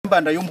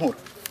nembanda y'umuhoro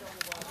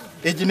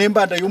egi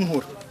nembanda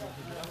y'umuhoro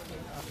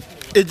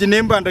egi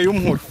nembanda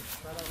y'umuhoro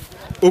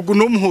ugu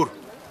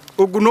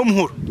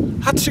n'umuhoro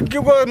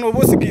hatishigirwa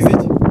n'obusigize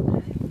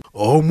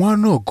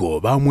omwana ogo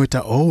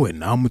bamweta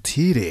Owen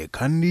amutire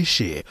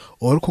kandishe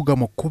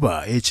orukugama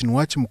kuba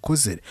ekinwa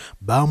kimukozere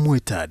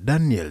bamweta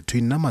Daniel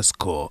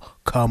Twinamasko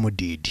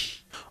Kamudidi.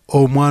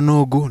 Omwana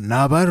ogo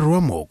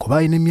nabarirwamo kuba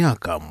ayina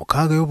emyaka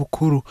 6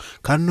 y'obukuru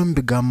kandi no mu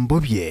bigambo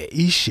bye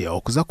ishe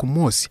okuza ku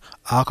munsi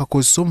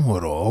akakozesa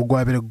omuhoro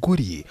ogwabire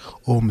guri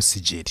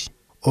omusigeri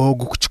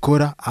ogu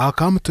kukikora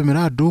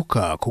akamutumira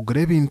aduuka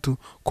kugura ebintu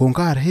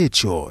konka hariho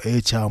ekyo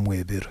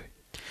ekyamwebirwe.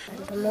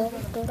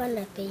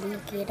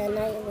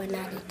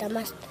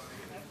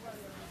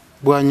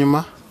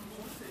 Bwanyuma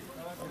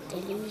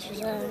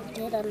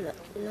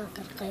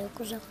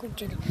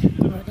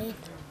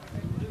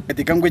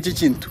katika ngweki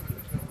kintu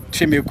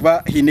tushemeye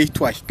kuba hine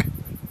itwahika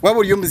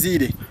waburi yo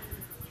muzire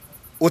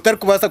utari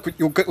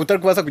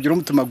kubasa kugira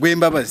umutima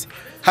gwembabazi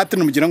hati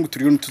numugira ngo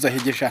turiyo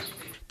tuzahegesha.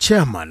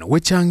 Chairman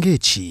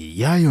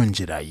w'ekyangeki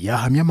yayongera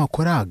yahamya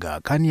makoraga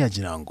kandi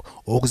yagira ngo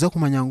okuza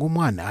kumanya ngo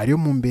umwana ariyo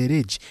mu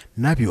mbereji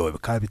nabyo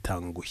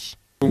bikabitanguye.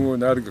 Ngo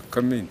narga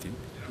comment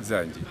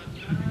zanjye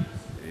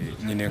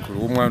nyine nkuru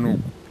umwana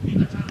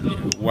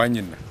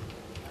wanyina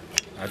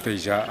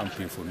ataija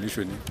ampa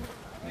information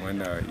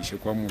mwana ishe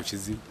kwa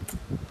mukizi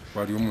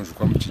wari umunju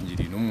kwa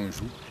mukingiri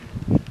n'umunju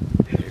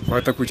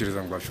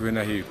kwatakwikiriza ngo ashuwe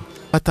na hero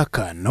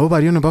bataka nabo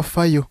bariyo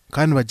bafayo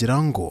kandi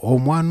bagira ngo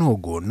omwana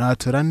ogo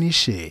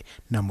naturanishe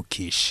na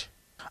mukishe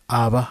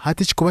aba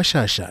hati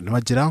kikubashasha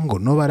nabagira ngo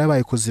no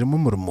barabaye kuzirimo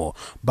umurimo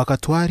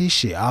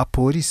bakatwarishe a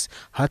police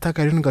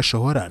hatakari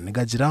ngashohora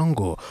nigagira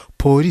ngo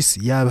police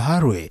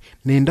yabaharwe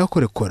nenda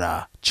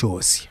kurekora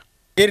cyose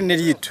erne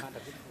ritu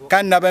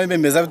kandi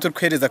nabamemeza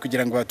bitwereza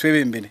kugira ngo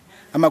batwebembere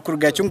amakuru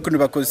gacyo nkuntu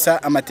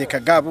bakoza amateka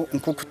gabo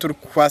nkuko turi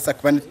kwasa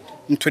kuba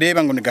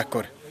ntureba ngo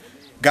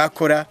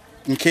gakora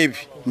nkebi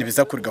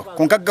nibiza kurgaho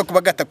konka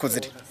gakuba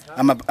gatakozere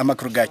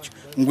amakuru gacyo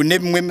ngo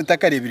nebimwe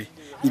mutakarebire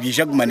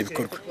ibija gumana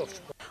ibikorwa.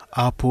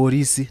 A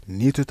polisi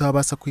nitwe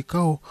tabasa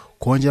kwikaho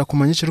kongera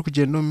kumanyisha uri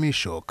kugenda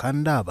misho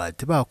kandi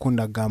abati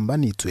bakunda gamba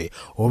nitwe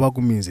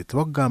obaguminze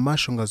tubagamba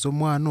shonga zo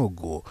mwana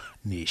ogo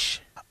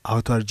nishe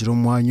aho twaragira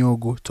umwanya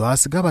ogo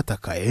twasiga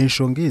bataka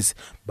enshongezi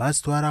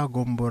basi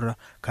twaragombora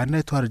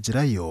kandi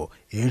twaragirayo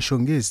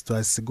enshongezi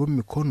twasiga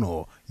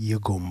mikono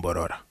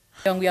yegomborora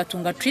yangu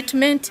yatunga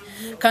treatment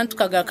kandi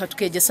tukagaruka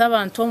tukegesa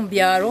abantu mu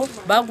byaro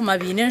baguma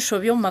bine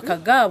nshobyo mu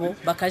makagabo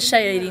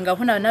bakashayiringa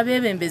hona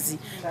nabebembezi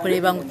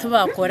kureba ngo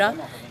tubakora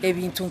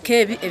ebintu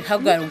nkebi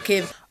ebihagaro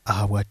nkebi.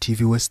 Aha wa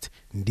TV West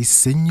ndi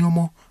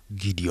Senyomo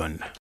Gideon.